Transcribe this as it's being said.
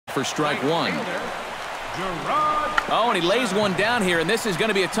for strike one. Oh, and he lays one down here, and this is going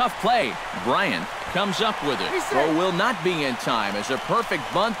to be a tough play. Bryant comes up with it. Throw will not be in time as a perfect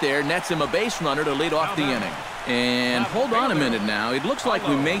bunt there nets him a base runner to lead off the inning. And hold on a minute now. It looks like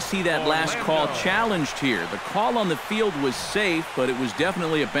we may see that last call challenged here. The call on the field was safe, but it was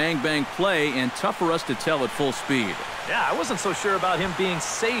definitely a bang-bang play and tough for us to tell at full speed. Yeah, I wasn't so sure about him being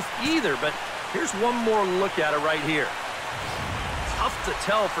safe either, but here's one more look at it right here. Tough to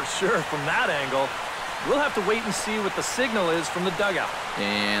tell for sure from that angle. We'll have to wait and see what the signal is from the dugout.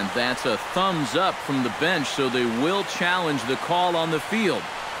 And that's a thumbs up from the bench, so they will challenge the call on the field.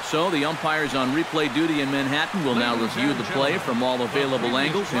 So the umpires on replay duty in Manhattan will now review the play from all available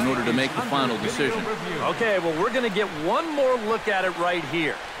angles in order to make the final decision. Okay, well, we're going to get one more look at it right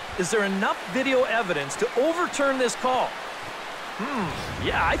here. Is there enough video evidence to overturn this call?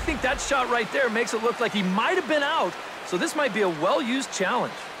 Yeah, I think that shot right there makes it look like he might have been out, so this might be a well-used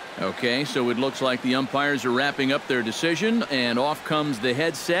challenge. Okay, so it looks like the umpires are wrapping up their decision, and off comes the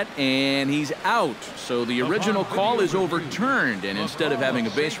headset, and he's out. So the original call is overturned, and instead of having a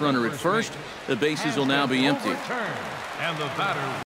base runner at first, the bases will now be empty.